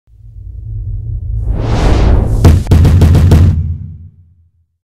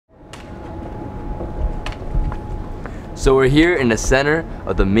So we're here in the center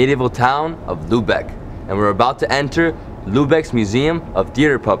of the medieval town of Lubeck, and we're about to enter Lubeck's Museum of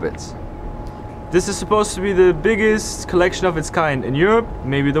Theater Puppets. This is supposed to be the biggest collection of its kind in Europe,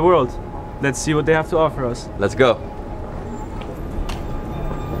 maybe the world. Let's see what they have to offer us. Let's go.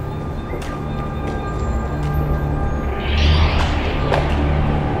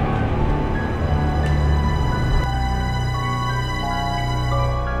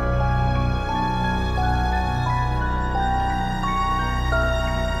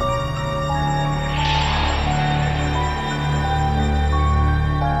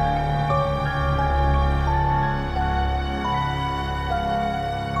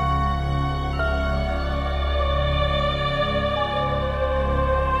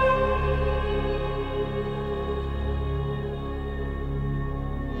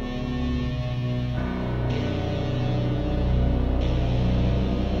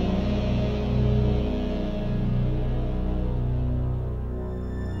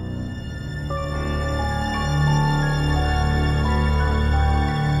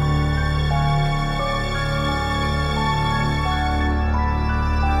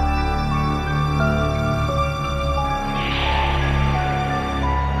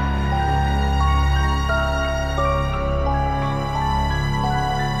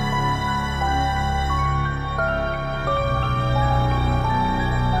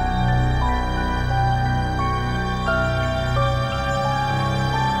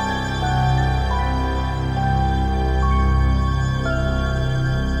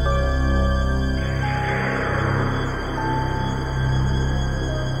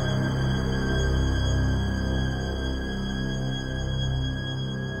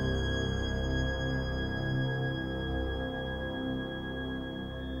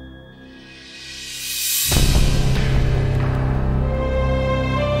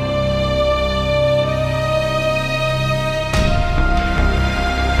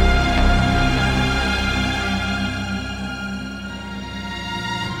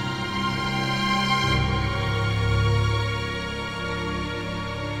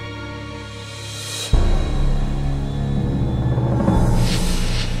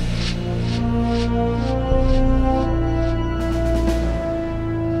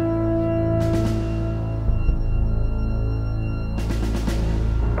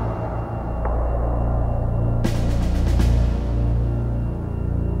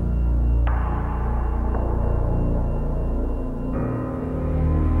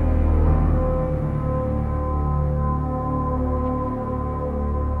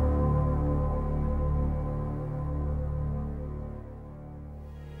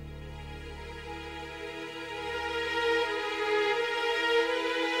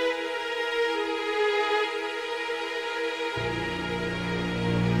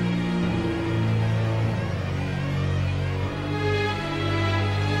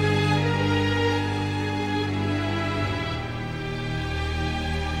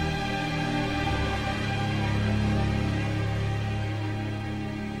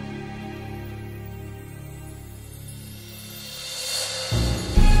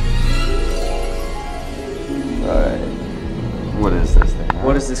 What is this thing?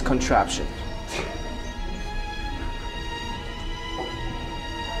 What is this contraption?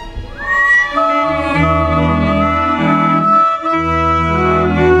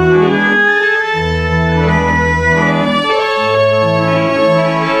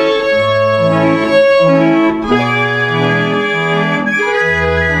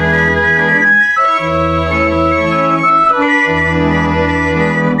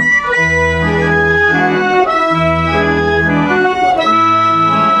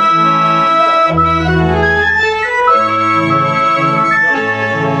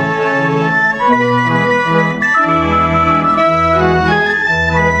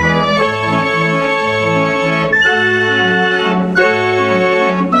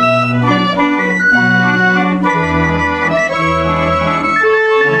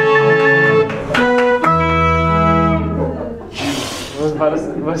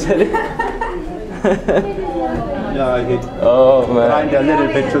 Was it? Yeah, he Oh man. tried a little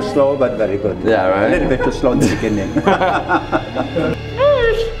bit too slow, but very good. Yeah, right? A little bit too slow in the beginning.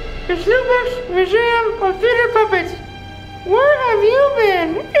 This is Lubeck's Museum of Theater Puppets. Where have you been?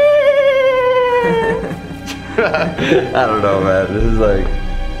 I don't know, man. This is like